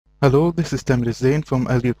Hello, this is Tamir Zain from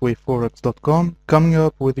ElliottWayForex.com coming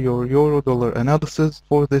up with your Euro-Dollar analysis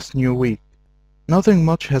for this new week. Nothing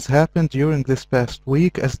much has happened during this past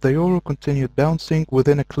week as the Euro continued bouncing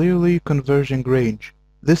within a clearly converging range.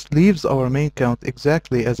 This leaves our main count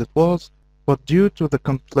exactly as it was, but due to the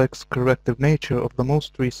complex corrective nature of the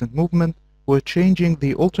most recent movement, we're changing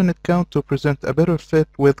the alternate count to present a better fit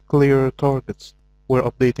with clearer targets. We're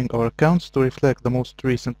updating our accounts to reflect the most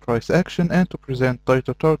recent price action and to present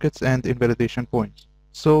tighter targets and invalidation points.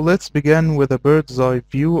 So let's begin with a bird's eye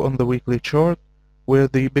view on the weekly chart, where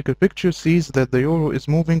the bigger picture sees that the euro is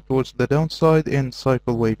moving towards the downside in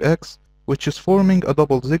cycle wave X, which is forming a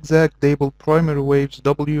double zigzag labeled primary waves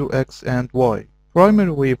W, X, and Y.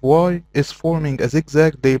 Primary wave Y is forming a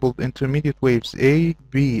zigzag labeled intermediate waves A,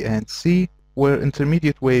 B, and C, where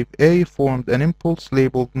intermediate wave A formed an impulse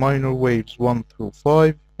labeled minor waves 1 through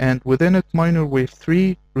 5, and within it minor wave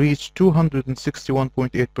 3 reached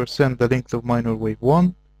 261.8% the length of minor wave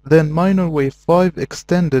 1, then minor wave 5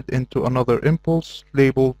 extended into another impulse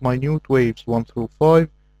labeled minute waves 1 through 5,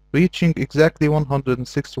 reaching exactly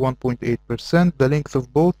 161.8% the length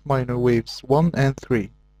of both minor waves 1 and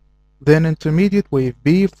 3. Then intermediate wave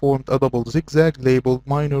B formed a double zigzag labeled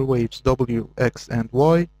minor waves W, X, and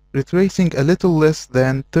Y, retracing a little less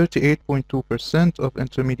than 38.2% of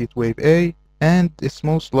intermediate wave A, and is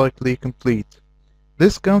most likely complete.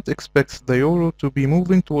 This count expects the euro to be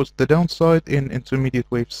moving towards the downside in intermediate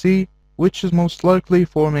wave C, which is most likely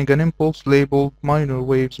forming an impulse labeled minor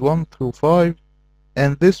waves 1 through 5,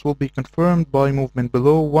 and this will be confirmed by movement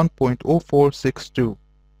below 1.0462.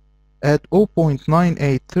 At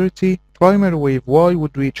 0.9830, primary wave Y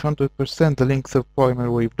would reach 100% the length of primary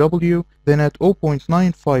wave W, then at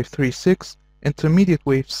 0.9536, intermediate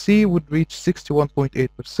wave C would reach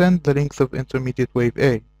 61.8% the length of intermediate wave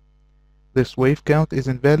A. This wave count is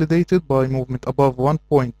invalidated by movement above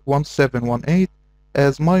 1.1718,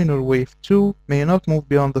 as minor wave 2 may not move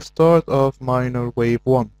beyond the start of minor wave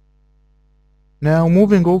 1. Now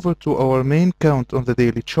moving over to our main count on the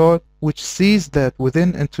daily chart, which sees that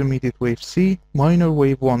within intermediate wave C, minor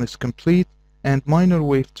wave 1 is complete, and minor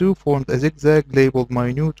wave 2 formed a zigzag labeled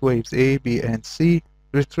minute waves A, B, and C,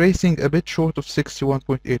 retracing a bit short of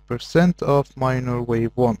 61.8% of minor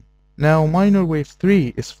wave 1. Now minor wave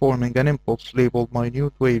 3 is forming an impulse labeled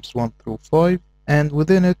minute waves 1 through 5, and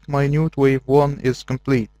within it minute wave 1 is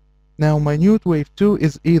complete. Now minute wave 2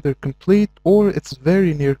 is either complete or it's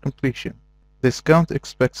very near completion. This count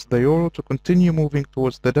expects the euro to continue moving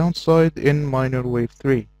towards the downside in minor wave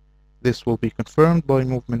 3. This will be confirmed by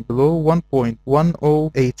movement below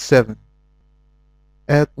 1.1087.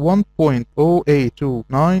 At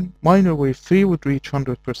 1.0829, minor wave 3 would reach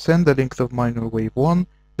 100% the length of minor wave 1,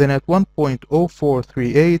 then at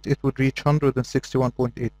 1.0438 it would reach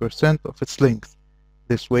 161.8% of its length.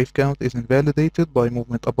 This wave count is invalidated by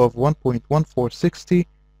movement above 1.1460,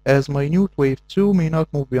 as minute wave 2 may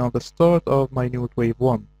not move beyond the start of minute wave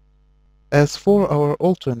 1. As for our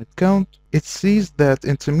alternate count, it sees that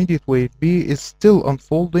intermediate wave B is still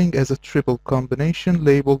unfolding as a triple combination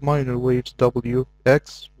labeled minor waves W,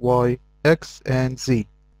 X, Y, X, and Z.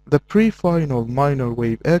 The pre-final minor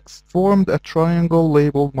wave X formed a triangle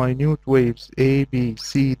labeled minute waves A, B,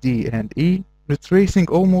 C, D, and E, retracing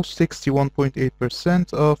almost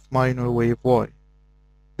 61.8% of minor wave Y.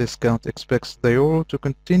 This count expects the euro to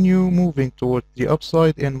continue moving towards the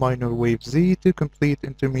upside in minor wave Z to complete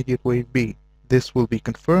intermediate wave B. This will be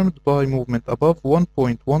confirmed by movement above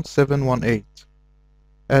 1.1718.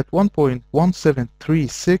 At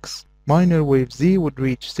 1.1736, minor wave Z would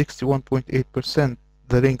reach 61.8%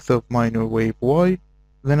 the length of minor wave Y,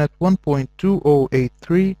 then at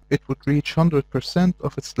 1.2083 it would reach 100%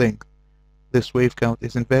 of its length. This wave count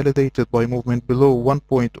is invalidated by movement below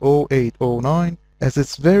 1.0809, as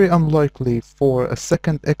it's very unlikely for a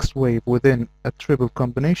second X wave within a triple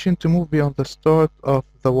combination to move beyond the start of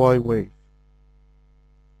the Y wave.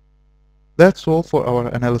 That's all for our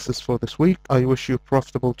analysis for this week. I wish you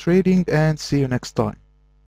profitable trading and see you next time.